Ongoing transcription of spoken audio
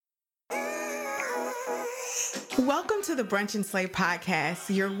Welcome to the Brunch and Slay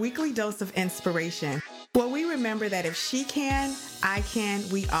podcast, your weekly dose of inspiration, where we remember that if she can, I can,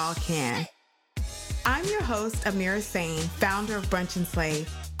 we all can. I'm your host, Amira Sain, founder of Brunch and Slay,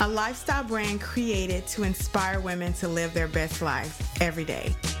 a lifestyle brand created to inspire women to live their best lives every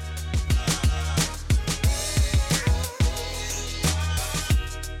day.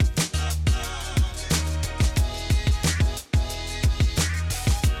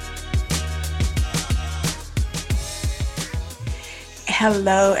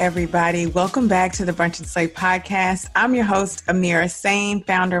 Hello, everybody. Welcome back to the Brunch and Slay podcast. I'm your host, Amira Sain,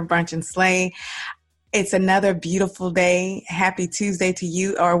 founder of Brunch and Slay. It's another beautiful day. Happy Tuesday to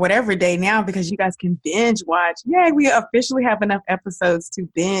you, or whatever day now, because you guys can binge watch. Yay, we officially have enough episodes to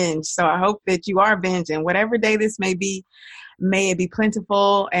binge. So I hope that you are binging. Whatever day this may be, may it be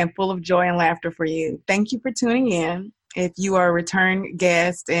plentiful and full of joy and laughter for you. Thank you for tuning in. If you are a return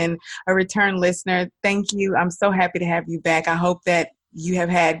guest and a return listener, thank you. I'm so happy to have you back. I hope that you have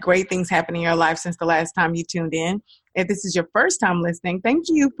had great things happen in your life since the last time you tuned in. If this is your first time listening, thank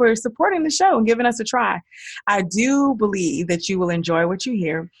you for supporting the show and giving us a try. I do believe that you will enjoy what you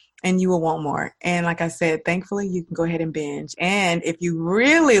hear and you will want more. And like I said, thankfully, you can go ahead and binge. And if you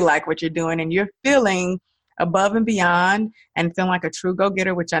really like what you're doing and you're feeling above and beyond and feeling like a true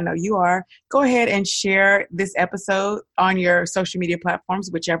go-getter, which I know you are, go ahead and share this episode on your social media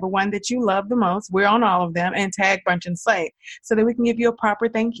platforms, whichever one that you love the most. We're on all of them, and tag Brunch and Slay so that we can give you a proper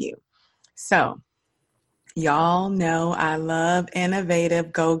thank you. So y'all know I love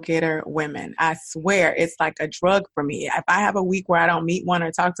innovative go-getter women. I swear it's like a drug for me. If I have a week where I don't meet one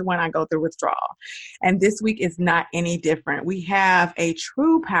or talk to one, I go through withdrawal. And this week is not any different. We have a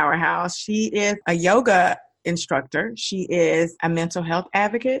true powerhouse. She is a yoga instructor. She is a mental health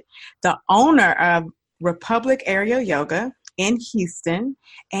advocate, the owner of Republic Area Yoga in Houston.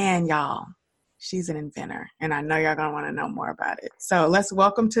 And y'all, she's an inventor, and I know y'all going to want to know more about it. So let's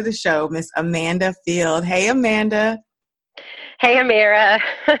welcome to the show, Miss Amanda Field. Hey, Amanda. Hey, Amira.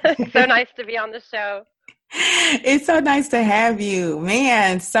 So nice to be on the show. It's so nice to have you,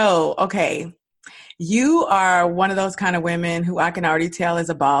 man. So, okay. You are one of those kind of women who I can already tell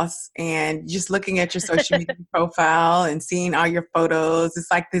is a boss, and just looking at your social media profile and seeing all your photos, it's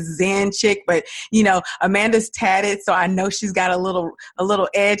like this Zen chick, but you know, Amanda's tatted. So I know she's got a little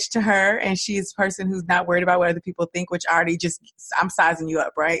edge to her, and she's a person who's not worried about what other people think, which already I'm sizing you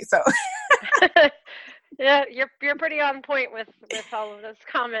up, right? So yeah, you're pretty on point with all of those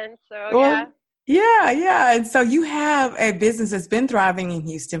comments. So well, yeah. yeah. And so you have a business that's been thriving in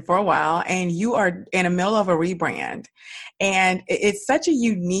Houston for a while, and you are in the middle of a rebrand. And it's such a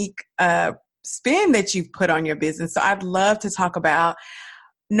unique spin that you've put on your business. So I'd love to talk about,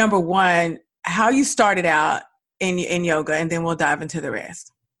 number one, how you started out in yoga, and then we'll dive into the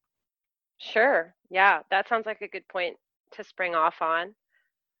rest. Sure. Yeah, that sounds like a good point to spring off on.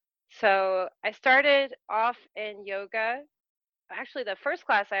 So I started off in yoga. Actually, the first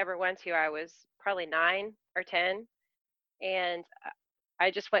class I ever went to, I was probably 9 or 10. And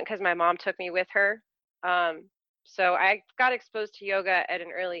I just went because my mom took me with her. So I got exposed to yoga at an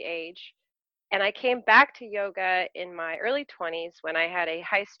early age. And I came back to yoga in my early 20s when I had a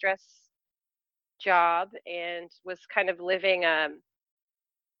high stress job and was kind of living a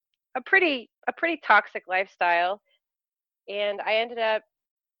pretty toxic lifestyle. And I ended up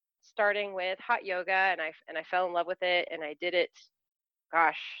starting with hot yoga, and I fell in love with it, and I did it,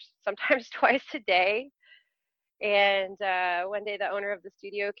 gosh, sometimes twice a day. And one day the owner of the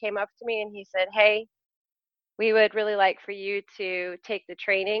studio came up to me and he said, "Hey, we would really like for you to take the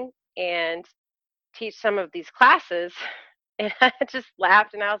training and teach some of these classes." And I just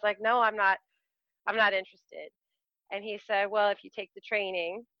laughed and I was like, "No, I'm not interested." And he said, "Well, if you take the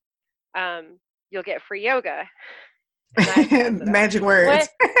training, you'll get free yoga." Magic words.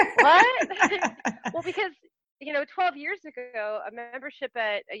 What? Well, because 12 years ago, a membership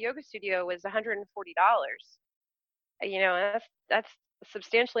at a yoga studio was $140. That's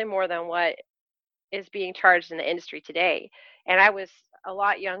substantially more than what is being charged in the industry today. And I was a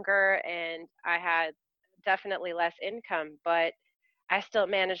lot younger, and I had definitely less income, but I still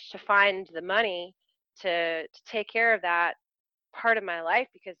managed to find the money to take care of that part of my life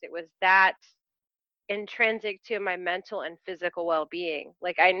because it was that intrinsic to my mental and physical well-being.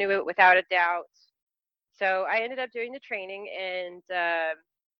 Like, I knew it without a doubt. So I ended up doing the training, and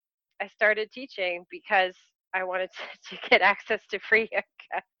I started teaching because I wanted to get access to free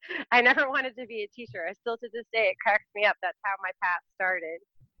yoga. I never wanted to be a teacher. I still, to this day, it cracks me up. That's how my path started.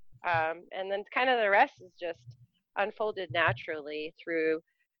 And then kind of the rest is just unfolded naturally through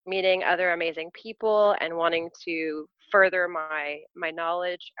meeting other amazing people and wanting to further my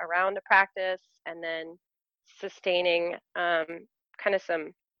knowledge around the practice, and then sustaining kind of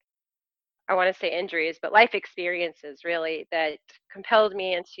some, I want to say injuries, but life experiences really that compelled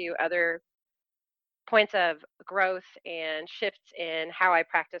me into other points of growth and shifts in how I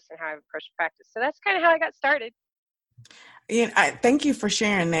practice and how I approach practice. So that's kind of how I got started. Thank you for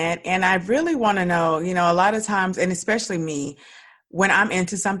sharing that. And I really want to know, a lot of times, and especially me, when I'm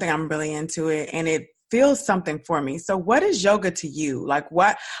into something, I'm really into it and it feels something for me. So what is yoga to you? Like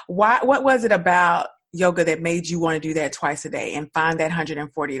what was it about yoga that made you want to do that twice a day and find that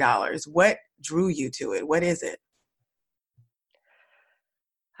 $140? What drew you to it? What is it?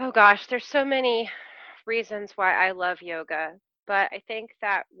 Oh gosh, there's so many reasons why I love yoga, but I think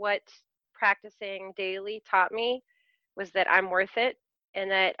that what practicing daily taught me was that I'm worth it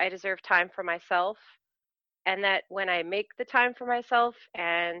and that I deserve time for myself, and that when I make the time for myself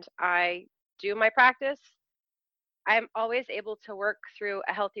and I do my practice, I'm always able to work through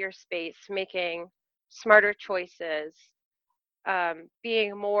a healthier space, making smarter choices,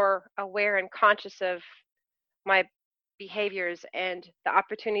 being more aware and conscious of my behaviors and the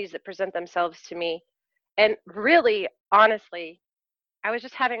opportunities that present themselves to me. And really, honestly, I was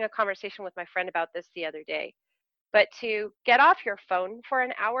just having a conversation with my friend about this the other day. But to get off your phone for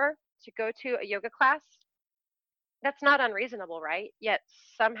an hour to go to a yoga class, that's not unreasonable, right? Yet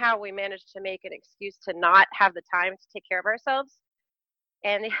somehow we manage to make an excuse to not have the time to take care of ourselves.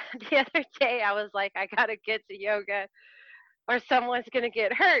 And the other day I was like, I gotta get to yoga or someone's gonna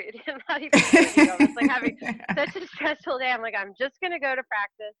get hurt. I'm not even kidding you. I was like having such a stressful day. I'm like, I'm just gonna go to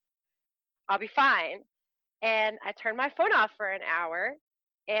practice. I'll be fine. And I turned my phone off for an hour.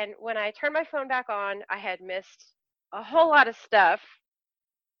 And when I turned my phone back on, I had missed a whole lot of stuff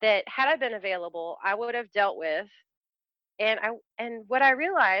that had I been available, I would have dealt with. And what I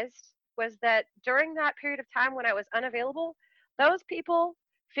realized was that during that period of time when I was unavailable, those people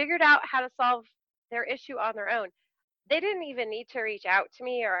figured out how to solve their issue on their own. They didn't even need to reach out to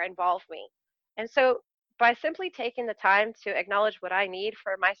me or involve me. And so by simply taking the time to acknowledge what I need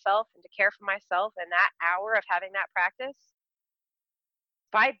for myself and to care for myself in that hour of having that practice,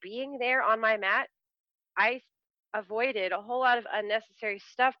 by being there on my mat, I avoided a whole lot of unnecessary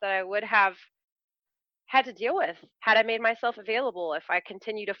stuff that I would have had to deal with had I made myself available, if I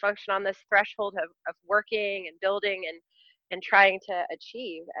continue to function on this threshold of working and building and trying to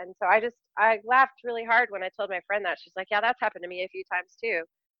achieve. And so I laughed really hard when I told my friend that. She's like, yeah, that's happened to me a few times too.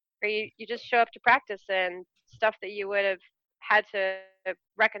 Or you just show up to practice and stuff that you would have had to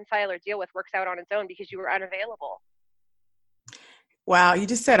reconcile or deal with works out on its own because you were unavailable. Wow, you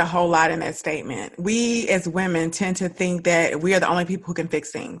just said a whole lot in that statement. We as women tend to think that we are the only people who can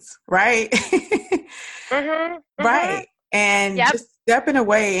fix things, right? Mhm. Mhm. Right. And Yep. just stepping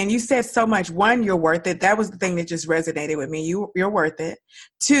away. And you said so much. One, you're worth it. That was the thing that just resonated with me. You're worth it.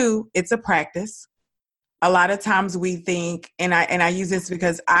 Two, it's a practice. A lot of times we think, and I use this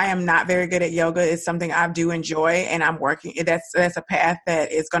because I am not very good at yoga. It's something I do enjoy, and I'm working. That's a path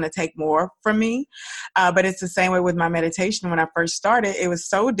that is going to take more from me. But it's the same way with my meditation. When I first started, it was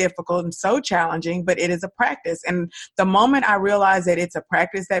so difficult and so challenging, but it is a practice. And the moment I realized that it's a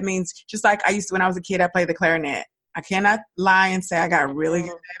practice, that means just like I used to when I was a kid, I played the clarinet. I cannot lie and say I got really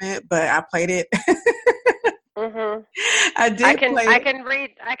good Mhm. at it, but I played it. Mhm. I I did can play I it. can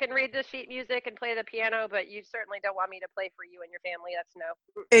read I can read the sheet music and play the piano, but you certainly don't want me to play for you and your family. That's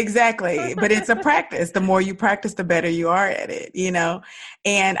Exactly. But it's a no. practice. The more you practice, the better you are at it.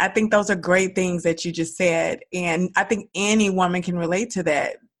 And I think those are great things that you just said. And I think any woman can relate to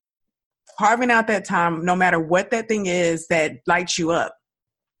that. Carving out that time, no matter what that thing is that lights you up,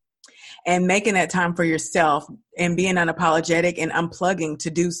 and making that time for yourself and being unapologetic and unplugging to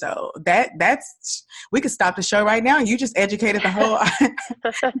do so. That's we could stop the show right now. You just educated the whole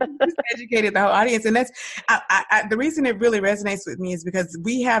educated the whole audience. And that's the reason it really resonates with me is because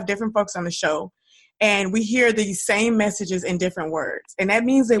we have different folks on the show and we hear these same messages in different words. And that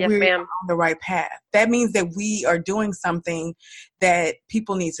means that Yes, we're ma'am. on the right path. That means that we are doing something that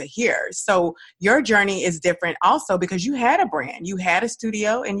people need to hear. So your journey is different also because you had a brand, you had a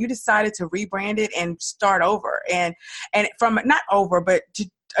studio, and you decided to rebrand it and start over. And from not over, but to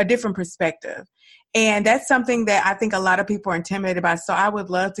a different perspective. And that's something that I think a lot of people are intimidated by. So I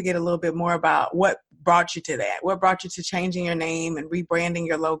would love to get a little bit more about what brought you to that. What brought you to changing your name and rebranding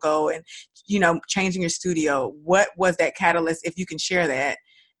your logo and, changing your studio? What was that catalyst, if you can share that,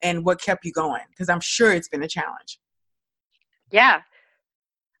 and what kept you going? Because I'm sure it's been a challenge. Yeah.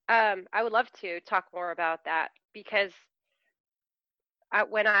 I would love to talk more about that because I,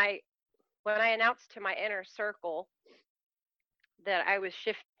 when I announced to my inner circle that I was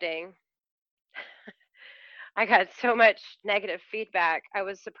shifting, I got so much negative feedback. I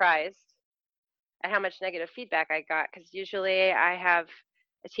was surprised. at how much negative feedback I got, because usually I have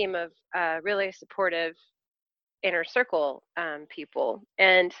a team of really supportive inner circle people,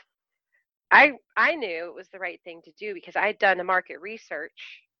 and I knew it was the right thing to do because I had done the market research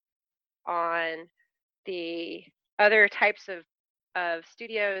on the other types of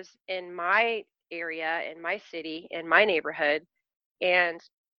studios in my area, in my city, in my neighborhood, and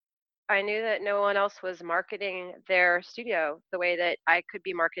I knew that no one else was marketing their studio the way that I could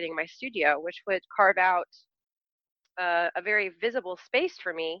be marketing my studio, which would carve out a very visible space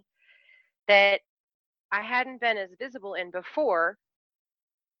for me that I hadn't been as visible in before.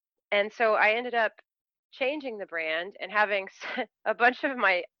 And so I ended up changing the brand and having a bunch of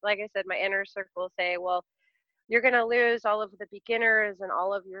my, like I said, my inner circle say, well, you're going to lose all of the beginners and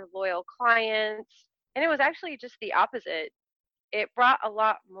all of your loyal clients. And it was actually just the opposite. It brought a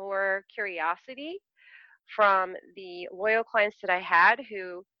lot more curiosity from the loyal clients that I had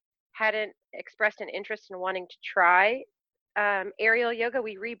who hadn't expressed an interest in wanting to try aerial yoga.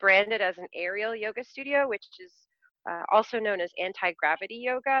 We rebranded as an aerial yoga studio, which is also known as anti-gravity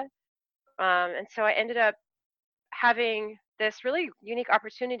yoga. And so I ended up having this really unique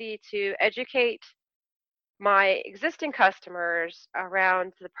opportunity to educate my existing customers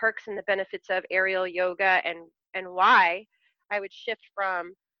around the perks and the benefits of aerial yoga, and why I would shift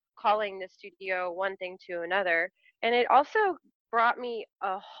from calling the studio one thing to another. And it also brought me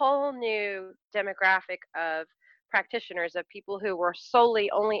a whole new demographic of practitioners, of people who were solely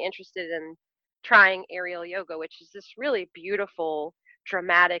only interested in trying aerial yoga, which is this really beautiful,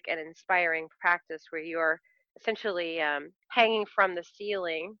 dramatic, and inspiring practice where you're essentially hanging from the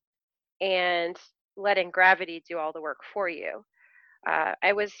ceiling and letting gravity do all the work for you.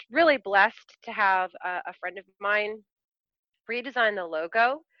 I was really blessed to have a friend of mine redesign the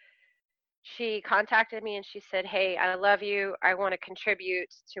logo. She contacted me and she said, "Hey, I love you. I want to contribute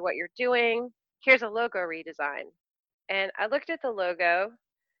to what you're doing. Here's a logo redesign." And I looked at the logo,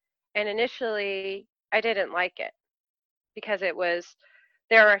 and initially I didn't like it because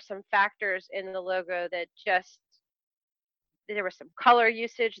there are some factors in the logo that there was some color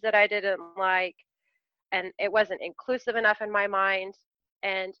usage that I didn't like, and it wasn't inclusive enough in my mind.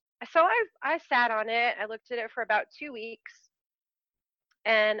 And so I sat on it. I looked at it for about 2 weeks,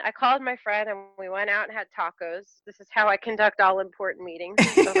 and I called my friend, and we went out and had tacos. This is how I conduct all important meetings,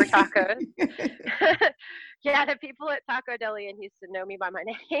 over tacos. Yeah, the people at Taco Deli in Houston know me by my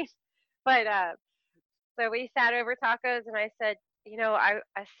name. But so we sat over tacos, and I said, I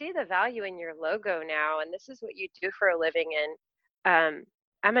see the value in your logo now, and this is what you do for a living, and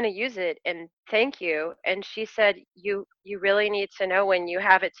I'm going to use it, and thank you. And she said, you really need to know, when you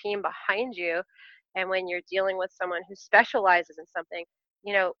have a team behind you and when you're dealing with someone who specializes in something,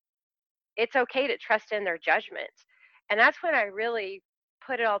 you know, it's okay to trust in their judgment. And that's when I really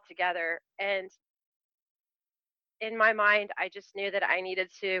put it all together. And in my mind, I just knew that I needed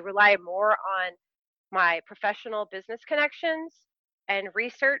to rely more on my professional business connections and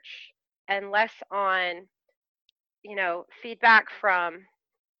research, and less on, feedback from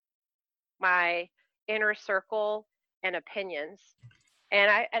my inner circle and opinions.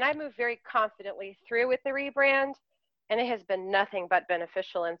 And I moved very confidently through with the rebrand, and it has been nothing but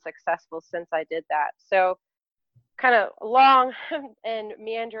beneficial and successful since I did that. So, kind of long and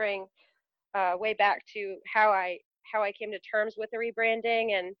meandering way back to how I came to terms with the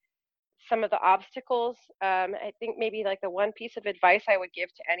rebranding and some of the obstacles. I think maybe like the one piece of advice I would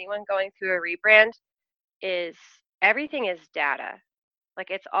give to anyone going through a rebrand is everything is data. Like,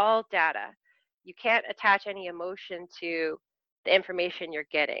 it's all data. You can't attach any emotion to the information you're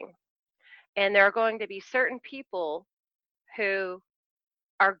getting. And there are going to be certain people who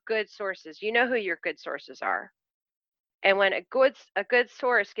are good sources. You know who your good sources are. And when a good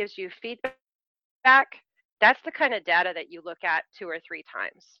source gives you feedback, that's the kind of data that you look at 2 or 3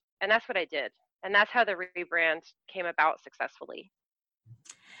 times. And that's what I did. And that's how the rebrand came about successfully.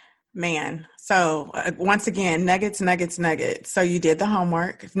 Man, so once again, nuggets. So you did the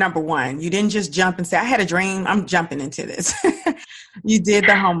homework. Number one, you didn't just jump and say, I had a dream, I'm jumping into this. You did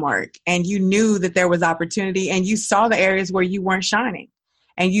the homework, and you knew that there was opportunity, and you saw the areas where you weren't shining.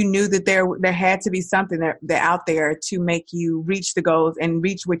 And you knew that there had to be something that out there to make you reach the goals and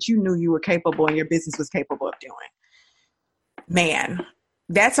reach what you knew you were capable and your business was capable of doing. Man,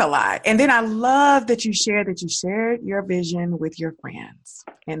 that's a lot. And then I love that you shared your vision with your friends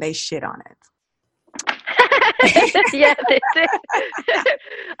and they shit on it. Yeah, they did.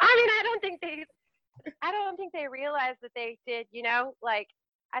 I mean, I don't think they realized that they did, like,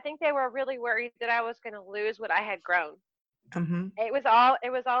 I think they were really worried that I was going to lose what I had grown. Mm-hmm. It was all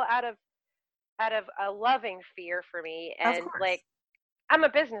out of a loving fear for me. And like, I'm a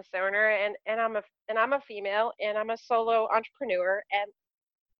business owner, and I'm a female, and I'm a solo entrepreneur, and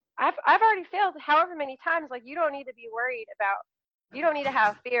I've already failed however many times. Like, you don't need to be worried about, you don't need to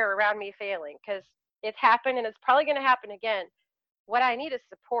have fear around me failing, because it's happened and it's probably going to happen again. What I need is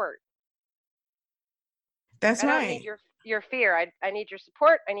support. That's I don't right. need your fear. I need your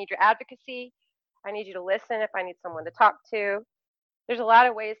support. I need your advocacy. I need you to listen if I need someone to talk to. There's a lot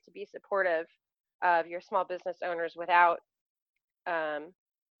of ways to be supportive of your small business owners without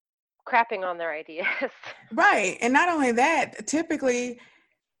crapping on their ideas. Right. And not only that, typically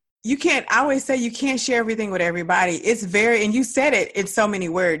I always say you can't share everything with everybody. It's and you said it in so many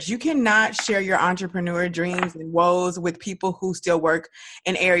words. You cannot share your entrepreneur dreams and woes with people who still work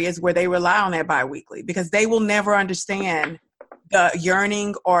in areas where they rely on that biweekly, because they will never understand the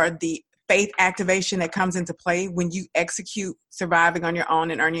yearning or the faith activation that comes into play when you execute surviving on your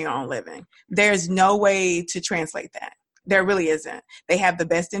own and earning your own living. There's no way to translate that. There really isn't. They have the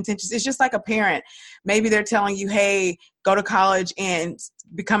best intentions. It's just like a parent. Maybe they're telling you, hey, go to college and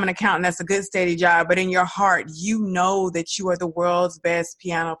become an accountant. That's a good, steady job. But in your heart, you know that you are the world's best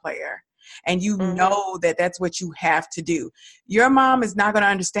piano player. And you know that that's what you have to do. Your mom is not going to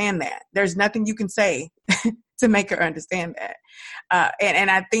understand that. There's nothing you can say to make her understand that.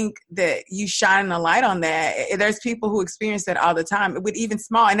 And I think that you shine a light on that. There's people who experience that all the time with even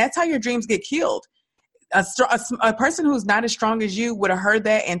small. And that's how your dreams get killed. A person who's not as strong as you would have heard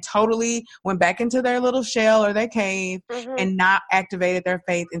that and totally went back into their little shell or their cave and not activated their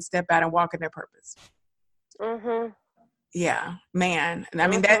faith and step out and walk in their purpose. Yeah, man. And I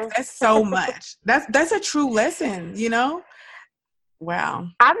mean, that's so much. That's a true lesson, you know? Wow.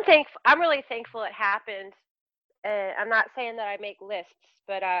 I'm really thankful it happened. I'm not saying that I make lists,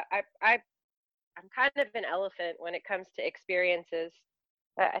 but I'm kind of an elephant when it comes to experiences.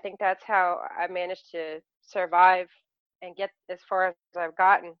 I think that's how I managed to survive and get as far as I've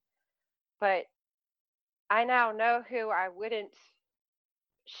gotten. But I now know who I wouldn't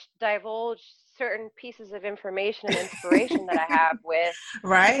divulge certain pieces of information and inspiration that I have with.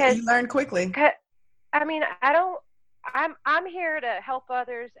 Right. Because, you learn quickly. I mean, I'm here to help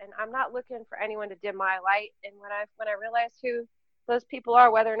others, and I'm not looking for anyone to dim my light. And when I realize who those people are,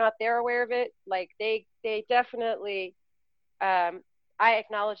 whether or not they're aware of it, like they definitely, I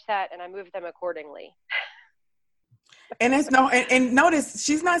acknowledge that and I move them accordingly. And and notice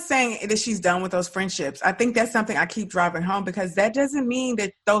she's not saying that she's done with those friendships. I think that's something I keep driving home, because that doesn't mean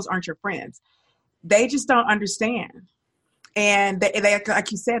that those aren't your friends. They just don't understand. And they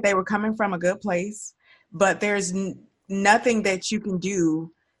like you said, they were coming from a good place, but there's nothing that you can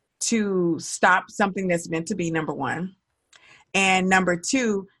do to stop something that's meant to be, number one. And number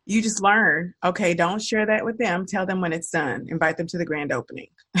two, you just learn, okay, don't share that with them. Tell them when it's done. Invite them to the grand opening.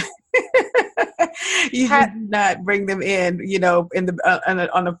 You just do not bring them in, you know, in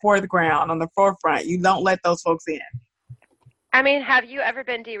on the forefront. You don't let those folks in. I mean, have you ever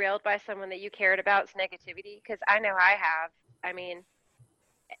been derailed by someone that you cared about's negativity? Because I know I have. I mean,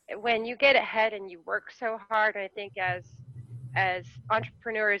 when you get ahead and you work so hard, and I think as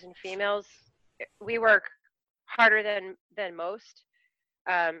entrepreneurs and females, we work harder than most.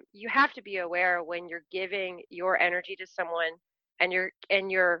 You have to be aware when you're giving your energy to someone and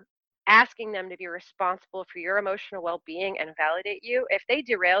you're asking them to be responsible for your emotional well-being and validate you. If they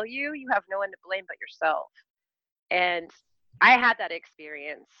derail you, you have no one to blame but yourself. And I had that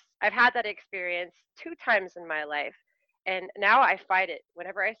experience. I've had that experience 2 times in my life. And now I fight it.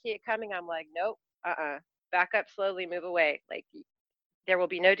 Whenever I see it coming, I'm like, nope, back up slowly, move away. Like, there will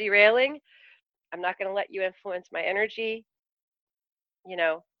be no derailing. I'm not going to let you influence my energy. You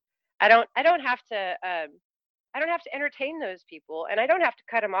know, I don't have to entertain those people, and I don't have to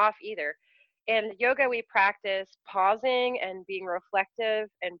cut them off either. In yoga, we practice pausing and being reflective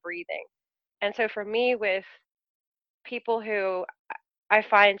and breathing. And so for me, with people who I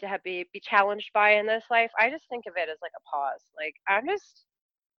find to be challenged by in this life, I just think of it as like a pause. Like,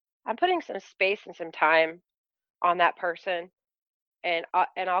 I'm putting some space and some time on that person, and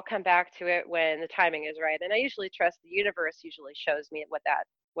I'll come back to it when the timing is right. And I usually trust the universe usually shows me what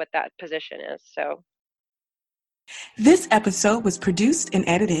that position is. So this episode was produced and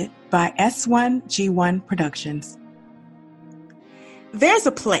edited by S1G1 Productions. There's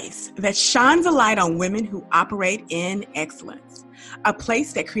a place that shines a light on women who operate in excellence. A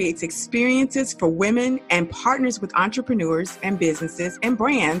place that creates experiences for women and partners with entrepreneurs and businesses and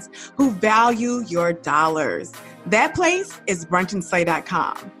brands who value your dollars. That place is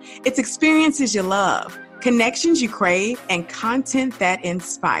brunchandslay.com. It's experiences you love, connections you crave, and content that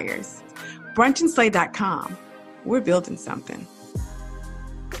inspires. brunchandslay.com. We're building something.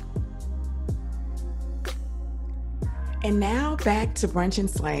 And now back to Brunch and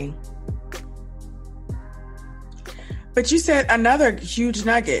Slay. But you said another huge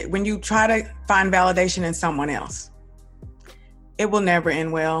nugget: when you try to find validation in someone else, it will never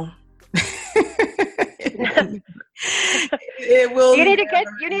end well. It will you need to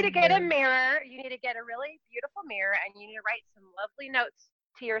never get a end mirror. You need to get a really beautiful mirror, and you need to write some lovely notes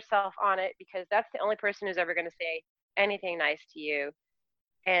to yourself on it, because that's the only person who's ever going to say anything nice to you.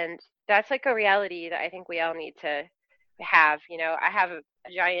 And that's like a reality that I think we all need to have. I have a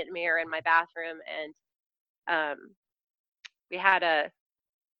giant mirror in my bathroom, and we had a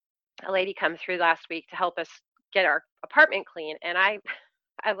lady come through last week to help us get our apartment clean, and I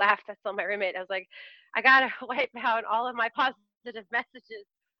laughed. I told my roommate, I was like, I gotta wipe out all of my positive messages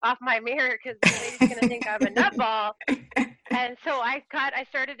off my mirror, because the lady's gonna think I'm a nutball. And so I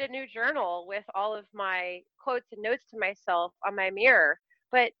started a new journal with all of my quotes and notes to myself on my mirror.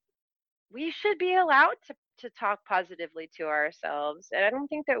 But we should be allowed to talk positively to ourselves, and I don't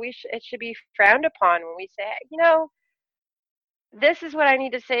think that it should be frowned upon when we say, this is what I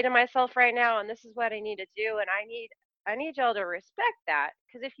need to say to myself right now, and this is what I need to do, and I need y'all to respect that,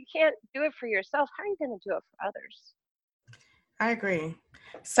 because if you can't do it for yourself, how are you going to do it for others? I agree.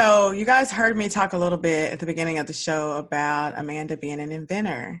 So you guys heard me talk a little bit at the beginning of the show about Amanda being an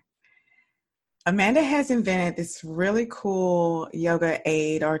inventor. Amanda has invented this really cool yoga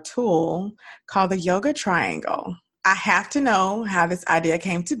aid or tool called the Yoga Triangle. I have to know how this idea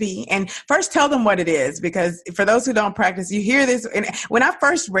came to be. And first tell them what it is, because for those who don't practice, you hear this. And when I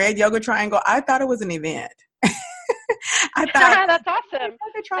first read Yoga Triangle, I thought it was an event. I thought that's awesome.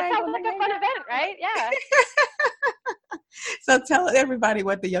 Yoga That Triangle. sounds like a fun event, right? Yeah. So tell everybody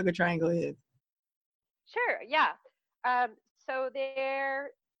what the Yoga Triangle is. Sure. Yeah. So there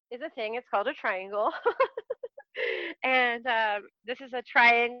is a thing. It's called a triangle, and this is a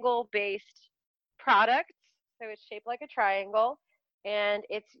triangle-based product. So it's shaped like a triangle, and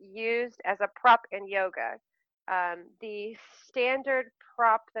it's used as a prop in yoga. The standard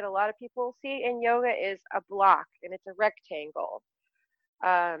prop that a lot of people see in yoga is a block, and it's a rectangle.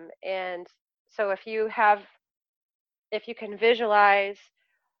 And so if you can visualize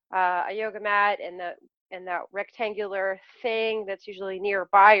a yoga mat and that rectangular thing that's usually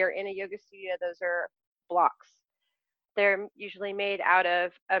nearby or in a yoga studio, those are blocks. They're usually made out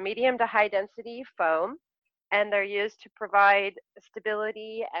of a medium to high density foam, and they're used to provide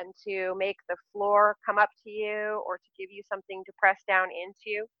stability and to make the floor come up to you or to give you something to press down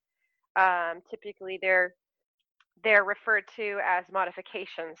into. Typically, they're referred to as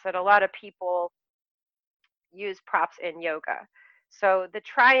modifications, that a lot of people use props in yoga. So the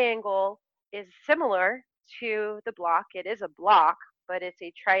triangle is similar to the block. It is a block, but it's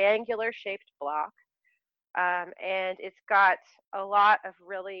a triangular shaped block. And it's got a lot of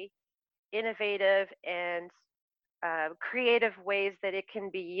really innovative and creative ways that it can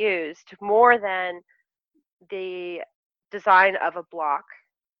be used, more than the design of a block.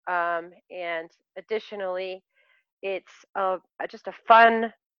 And additionally, it's just a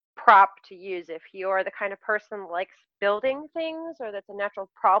fun prop to use if you're the kind of person who likes building things or that's a natural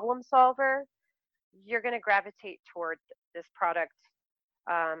problem solver. You're going to gravitate toward this product.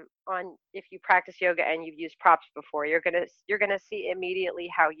 On If you practice yoga and you've used props before, you're gonna see immediately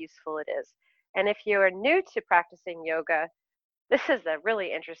how useful it is. And if you are new to practicing yoga, this is a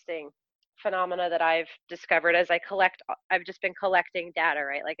really interesting phenomena that I've discovered as I've just been collecting data,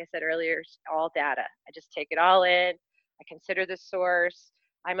 right? Like I said earlier, it's all data. I just take it all in. I consider the source.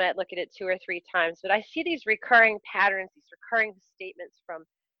 I might look at it 2 or 3 times, but I see these recurring patterns, these recurring statements from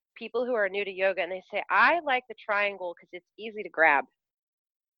people who are new to yoga, and they say, I like the triangle because it's easy to grab.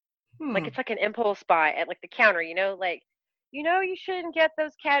 Like it's like an impulse buy at like the counter, like, you shouldn't get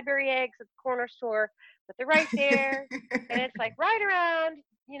those Cadbury eggs at the corner store, but they're right there. And it's like right around,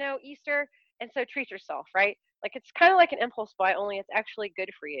 Easter. And so treat yourself, right? Like it's kind of like an impulse buy, only it's actually good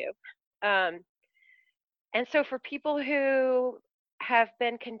for you. Um, and so for people who have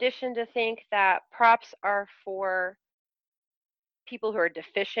been conditioned to think that props are for people who are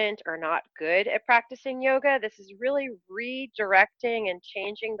deficient or not good at practicing yoga, this is really redirecting and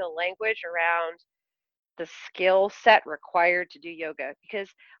changing the language around the skill set required to do yoga. Because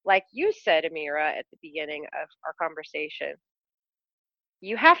like you said, Amira, at the beginning of our conversation,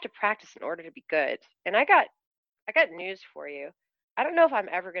 you have to practice in order to be good. And I got news for you. I don't know if I'm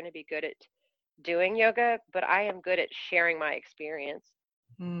ever going to be good at doing yoga, but I am good at sharing my experience.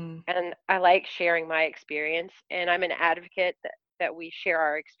 And I like sharing my experience, and I'm an advocate that we share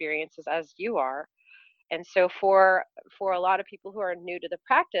our experiences as you are. And so for a lot of people who are new to the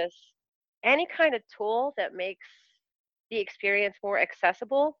practice, any kind of tool that makes the experience more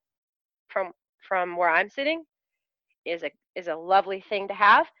accessible from where I'm sitting is a lovely thing to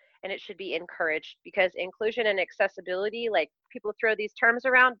have, and it should be encouraged, because inclusion and accessibility, like, people throw these terms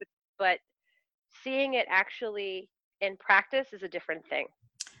around, but seeing it actually in practice is a different thing.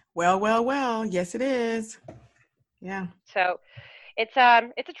 Well, well, well. Yes, it is. Yeah. So it's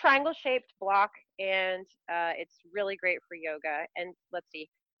a triangle shaped block, and it's really great for yoga. And let's see,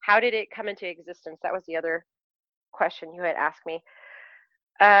 how did it come into existence? That was the other question you had asked me.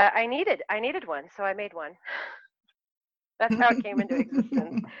 I needed one, so I made one. That's how it came into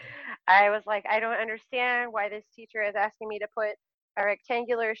existence. I was like, I don't understand why this teacher is asking me to put a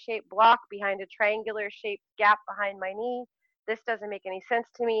rectangular shaped block behind a triangular shaped gap behind my knee. This doesn't make any sense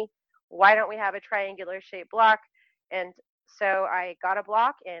to me. Why don't we have a triangular shaped block? And so I got a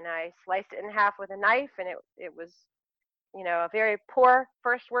block and I sliced it in half with a knife, and it was, a very poor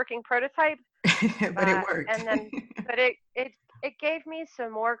first working prototype. But it worked. And then, but it gave me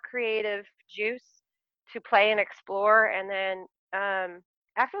some more creative juice to play and explore. And then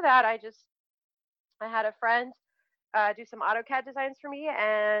after that, I had a friend do some AutoCAD designs for me,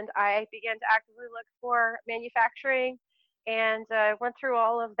 and I began to actively look for manufacturing, and went through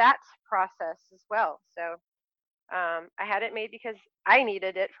all of that process as well. So I had it made because I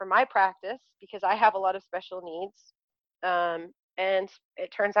needed it for my practice, because I have a lot of special needs, and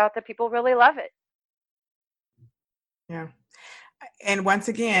it turns out that people really love it. Yeah. And once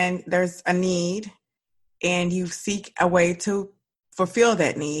again, there's a need, and you seek a way to fulfill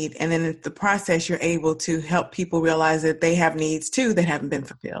that need. And then in the process, you're able to help people realize that they have needs too that haven't been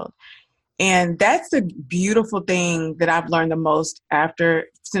fulfilled. And that's the beautiful thing that I've learned the most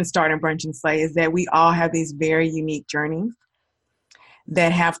since starting Brunch and Slay, is that we all have these very unique journeys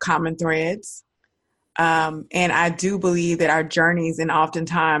that have common threads. And I do believe that our journeys, and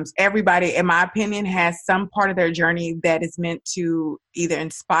oftentimes everybody, in my opinion, has some part of their journey that is meant to either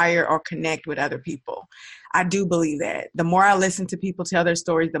inspire or connect with other people. I do believe that. The more I listen to people tell their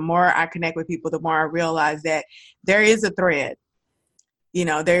stories, the more I connect with people, the more I realize that there is a thread.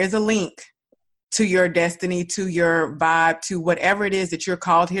 There is a link to your destiny, to your vibe, to whatever it is that you're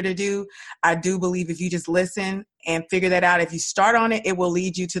called here to do. I do believe if you just listen and figure that out, if you start on it, it will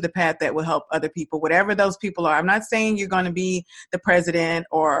lead you to the path that will help other people, whatever those people are. I'm not saying you're going to be the president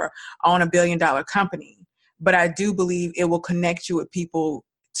or own $1 billion company, but I do believe it will connect you with people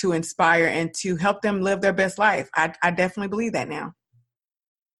to inspire and to help them live their best life. I definitely believe that now.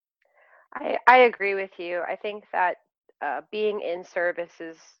 I agree with you. I think that being in service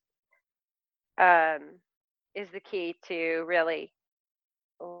um, is the key to really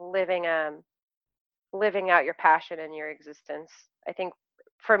living living out your passion and your existence. I think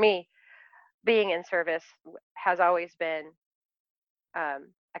for me, being in service has always been a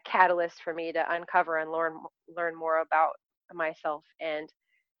catalyst for me to uncover and learn more about myself and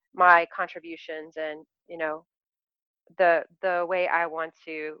my contributions, and the way I want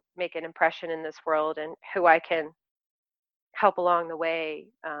to make an impression in this world, and who I can help along the way.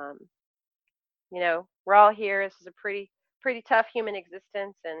 We're all here. This is a pretty tough human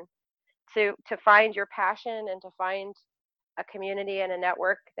existence, and to find your passion and to find a community and a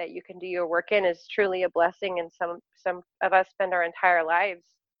network that you can do your work in is truly a blessing. And some of us spend our entire lives,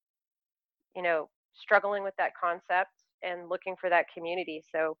 struggling with that concept and looking for that community.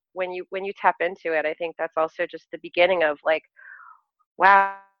 So when you tap into it, I think that's also just the beginning of, like,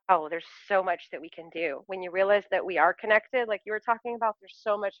 wow, there's so much that we can do. When you realize that we are connected, like you were talking about, there's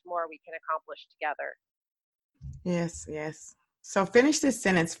so much more we can accomplish together. Yes, yes. So finish this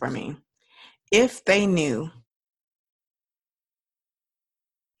sentence for me. If they knew.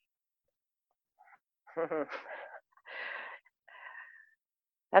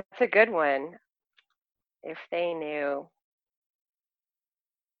 That's a good one. If they knew,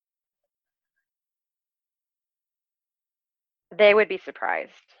 they would be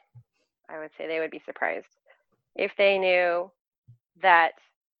surprised. I would say they would be surprised if they knew that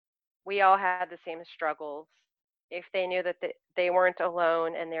we all had the same struggles, if they knew that they weren't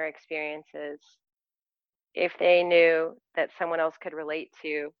alone in their experiences, if they knew that someone else could relate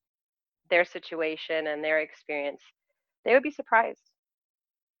to their situation and their experience, they would be surprised.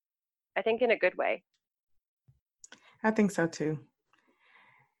 I think in a good way. I think so too.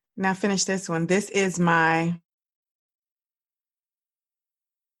 Now finish this one. This is my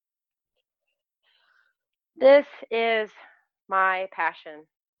passion.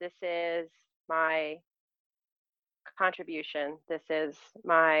 This is my contribution. This is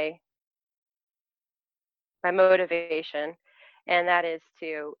my motivation, and that is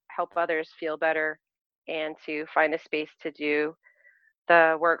to help others feel better and to find a space to do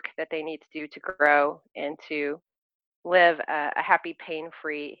the work that they need to do to grow and to live a happy,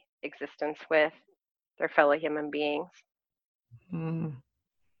 pain-free existence with their fellow human beings. Mm.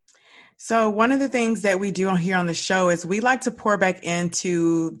 So one of the things that we do on here on the show is we like to pour back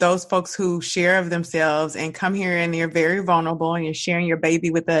into those folks who share of themselves and come here and you're very vulnerable and you're sharing your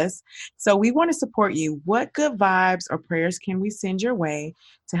baby with us. So we want to support you. What good vibes or prayers can we send your way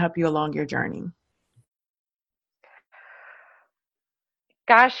to help you along your journey?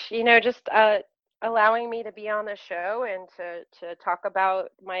 Gosh, just allowing me to be on the show and to talk about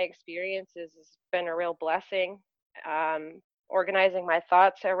my experiences has been a real blessing. Organizing my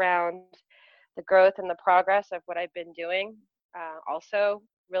thoughts around the growth and the progress of what I've been doing, also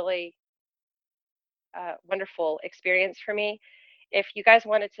really wonderful experience for me. If you guys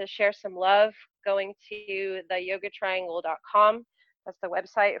wanted to share some love, going to theyogatriangle.com. That's the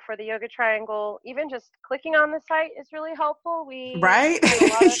website for the Yoga Triangle. Even just clicking on the site is really helpful. We Right?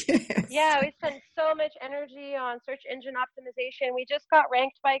 spend a lot of, Yes. we spend so much energy on search engine optimization. We just got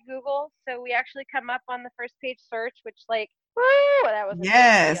ranked by Google, so we actually come up on the first page search, which like, woo, that was a big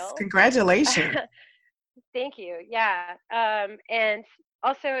Yes. deal. Congratulations. Thank you. Yeah. And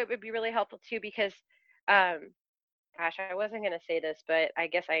also it would be really helpful too because um, gosh, I wasn't going to say this, but I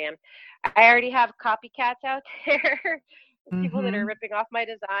guess I am. I already have copycats out there, people that are Mm-hmm. ripping off my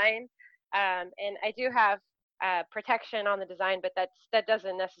design. And I do have protection on the design, but that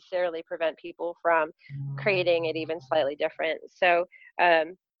doesn't necessarily prevent people from creating it even slightly different. So,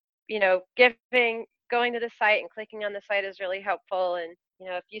 um, going to the site and clicking on the site is really helpful. And,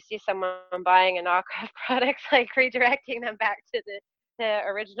 if you see someone buying a knockoff product, like redirecting them back to the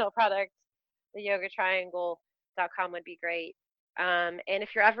original product, the Yoga Triangle.com would be great. And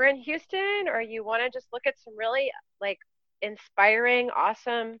if you're ever in Houston or you want to just look at some really like inspiring,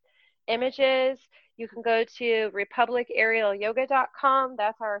 awesome images, you can go to republicaerialyoga.com.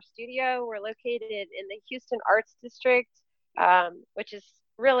 That's our studio. We're located in the Houston Arts District, which is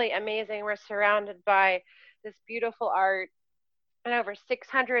really amazing. We're surrounded by this beautiful art and over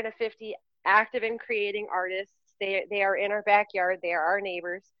 650 active and creating artists. They are in our backyard. They are our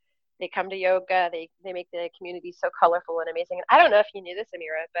neighbors. They come to yoga. They make the community so colorful and amazing. And I don't know if you knew this,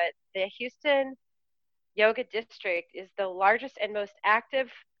 Amira, but the Houston Yoga District is the largest and most active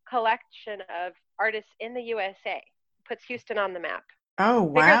collection of artists in the USA. Puts Houston on the map. Oh,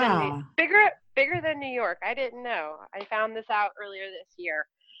 Bigger than wow. bigger than New York. I didn't know. I found this out earlier this year.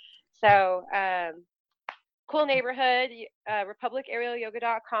 So cool neighborhood.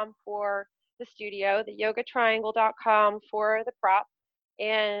 Republicaerialyoga.com for the studio, the yogatriangle.com for the prop,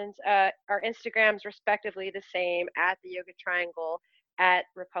 and our Instagrams respectively the same at the Yoga Triangle, at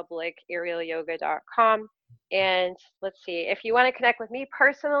republicaerialyoga.com. And let's see, if you want to connect with me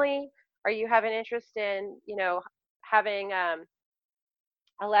personally, or you have an interest in, having a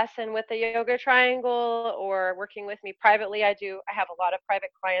lesson with the Yoga Triangle or working with me privately, I have a lot of private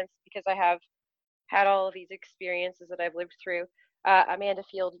clients because I have had all of these experiences that I've lived through.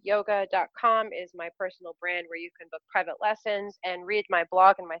 AmandaFieldYoga.com is my personal brand where you can book private lessons and read my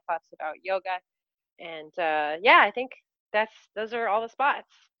blog and my thoughts about yoga. And I think those are all the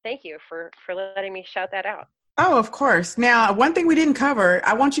spots. Thank you for letting me shout that out. Oh, of course. Now, one thing we didn't cover,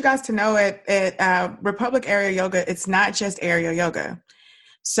 I want you guys to know at Republic Aerial Yoga, it's not just aerial yoga.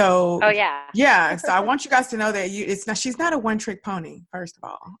 So Oh yeah. yeah, so I want you guys to know that she's not a one-trick pony, first of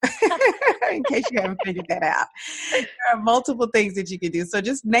all, in case you haven't figured that out. There are multiple things that you can do. So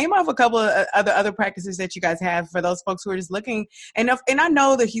just name off a couple of other practices that you guys have for those folks who are just looking. And I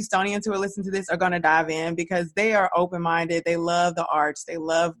know the Houstonians who are listening to this are going to dive in because they are open-minded. They love the arts. They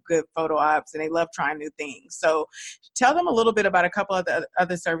love good photo ops, and they love trying new things. So tell them a little bit about a couple of the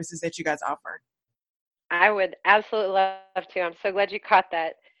other services that you guys offer. I would absolutely love to. I'm so glad you caught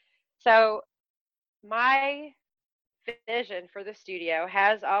that. So my vision for the studio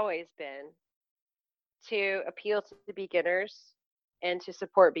has always been to appeal to the beginners and to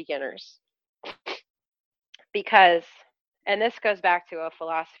support beginners because, and this goes back to a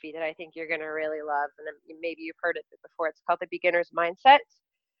philosophy that I think you're going to really love, and maybe you've heard it before. It's called the beginner's mindset.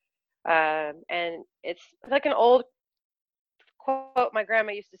 And it's like an old quote my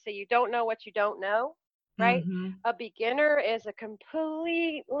grandma used to say, you don't know what you don't know, right? Mm-hmm. A beginner is a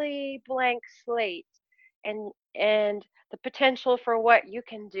completely blank slate, and the potential for what you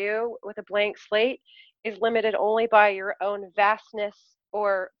can do with a blank slate is limited only by your own vastness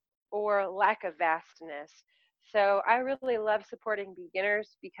or lack of vastness. So I really love supporting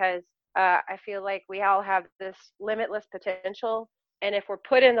beginners because I feel like we all have this limitless potential, and if we're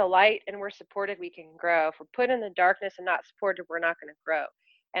put in the light and we're supported, we can grow. If we're put in the darkness and not supported, we're not going to grow.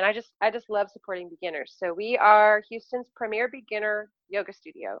 And I just love supporting beginners. So we are Houston's premier beginner yoga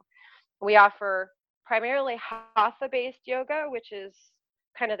studio. We offer primarily hatha based yoga, which is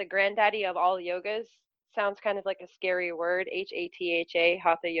kind of the granddaddy of all yogas. sounds kind of like a scary word, Hatha,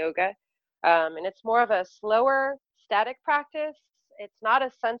 Hatha Yoga. And it's more of a slower, static practice. It's not a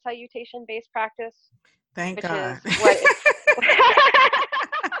sun salutation based practice, Thank which God. is what it's.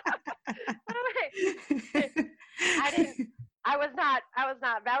 I didn't. I was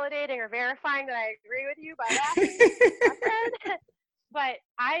not validating or verifying that I agree with you by laughing, my friend. But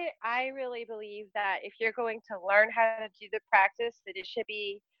I really believe that if you're going to learn how to do the practice, that it should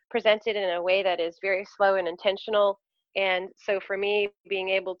be presented in a way that is very slow and intentional. And so for me, being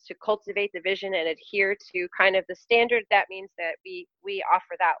able to cultivate the vision and adhere to kind of the standard, that means that we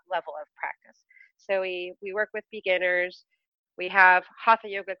offer that level of practice. So we work with beginners. We have Hatha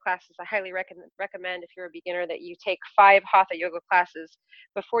Yoga classes. I highly recommend if you're a beginner that you take 5 Hatha Yoga classes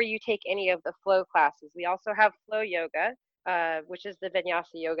before you take any of the flow classes. We also have Flow Yoga, which is the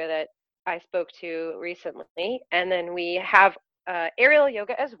Vinyasa Yoga that I spoke to recently. And then we have aerial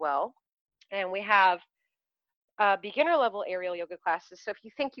yoga as well. And we have beginner level aerial yoga classes. So if you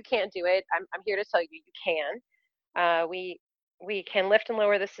think you can't do it, I'm here to tell you you can. We can lift and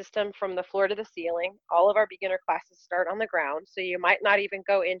lower the system from the floor to the ceiling. All of our beginner classes start on the ground, so you might not even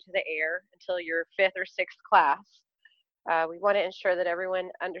go into the air until your 5th or 6th class. We want to ensure that everyone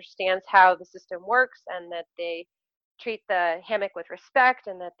understands how the system works and that they treat the hammock with respect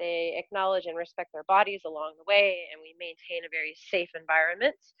and that they acknowledge and respect their bodies along the way, and we maintain a very safe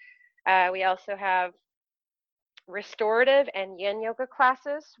environment. We also have restorative and yin yoga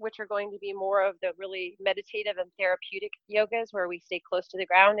classes, which are going to be more of the really meditative and therapeutic yogas where we stay close to the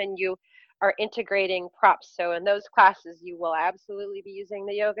ground and you are integrating props. So in those classes, you will absolutely be using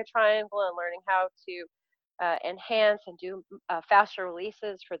the yoga triangle and learning how to enhance and do faster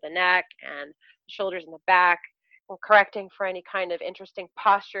releases for the neck and the shoulders and the back, and correcting for any kind of interesting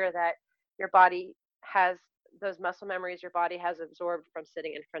posture that your body has, those muscle memories your body has absorbed from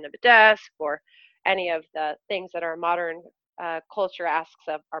sitting in front of a desk or any of the things that our modern culture asks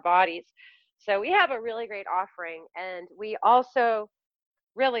of our bodies. So we have a really great offering, and we also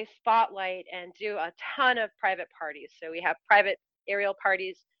really spotlight and do a ton of private parties. So we have private aerial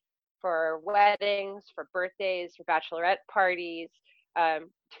parties for weddings, for birthdays, for bachelorette parties,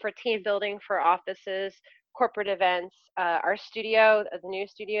 for team building, for offices, corporate events. Our studio, the new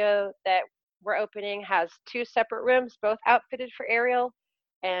studio that we're opening, has 2 separate rooms, both outfitted for aerial,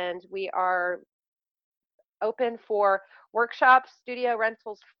 and we are open for workshops, studio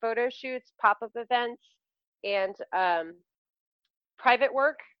rentals, photo shoots, pop-up events, and private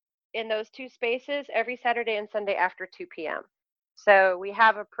work in those 2 spaces every Saturday and Sunday after 2 p.m. So we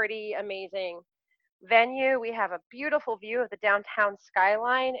have a pretty amazing venue. We have a beautiful view of the downtown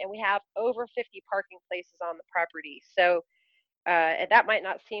skyline, and we have over 50 parking places on the property. So that might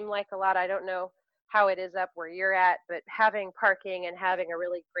not seem like a lot. I don't know how it is up where you're at, but having parking and having a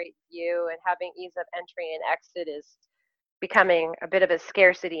really great view and having ease of entry and exit is becoming a bit of a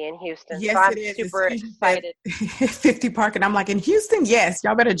scarcity in Houston. So Yes, I'm it is. super excited. 50 parking. I'm like, in Houston, yes,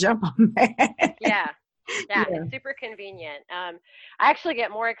 y'all better jump on that. Yeah, it's super convenient. I actually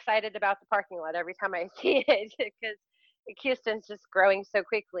get more excited about the parking lot every time I see it because Houston's just growing so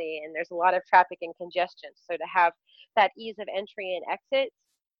quickly and there's a lot of traffic and congestion. So to have that ease of entry and exit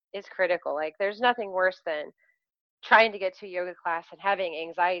is critical. Like there's nothing worse than trying to get to a yoga class and having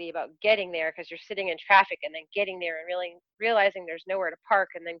anxiety about getting there because you're sitting in traffic and then getting there and really realizing there's nowhere to park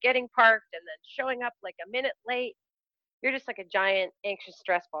and then getting parked and then showing up like a minute late. You're just like a giant anxious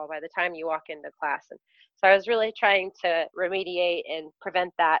stress ball by the time you walk into class. And so I was really trying to remediate and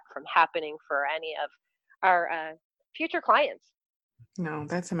prevent that from happening for any of our future clients. No,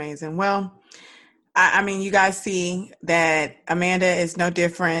 that's amazing. Well, I mean, you guys see that Amanda is no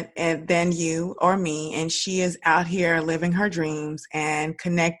different than you or me, and she is out here living her dreams and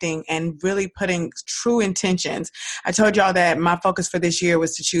connecting and really putting true intentions. I told y'all that my focus for this year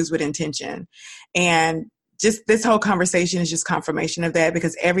was to choose with intention, and just this whole conversation is just confirmation of that,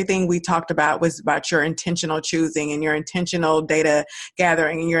 because everything we talked about was about your intentional choosing and your intentional data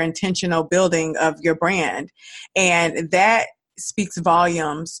gathering and your intentional building of your brand, and that speaks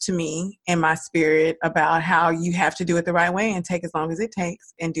volumes to me in my spirit about how you have to do it the right way and take as long as it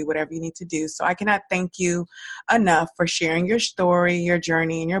takes and do whatever you need to do. So I cannot thank you enough for sharing your story, your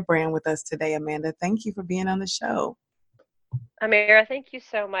journey, and your brand with us today, Amanda. Thank you for being on the show. Amira, thank you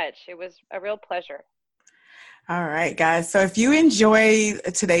so much. It was a real pleasure. All right, guys. So if you enjoy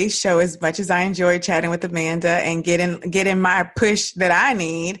today's show as much as I enjoyed chatting with Amanda and getting my push that I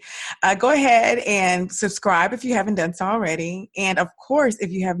need, go ahead and subscribe if you haven't done so already. And of course,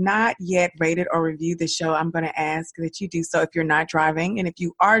 if you have not yet rated or reviewed the show, I'm going to ask that you do so if you're not driving. And if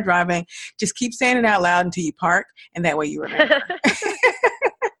you are driving, just keep saying it out loud until you park, and that way you remember.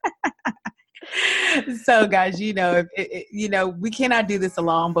 So, guys, we cannot do this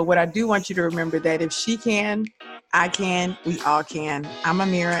alone. But what I do want you to remember that if she can, I can, we all can. I'm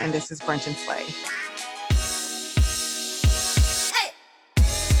Amira, and this is Brunch and Slay.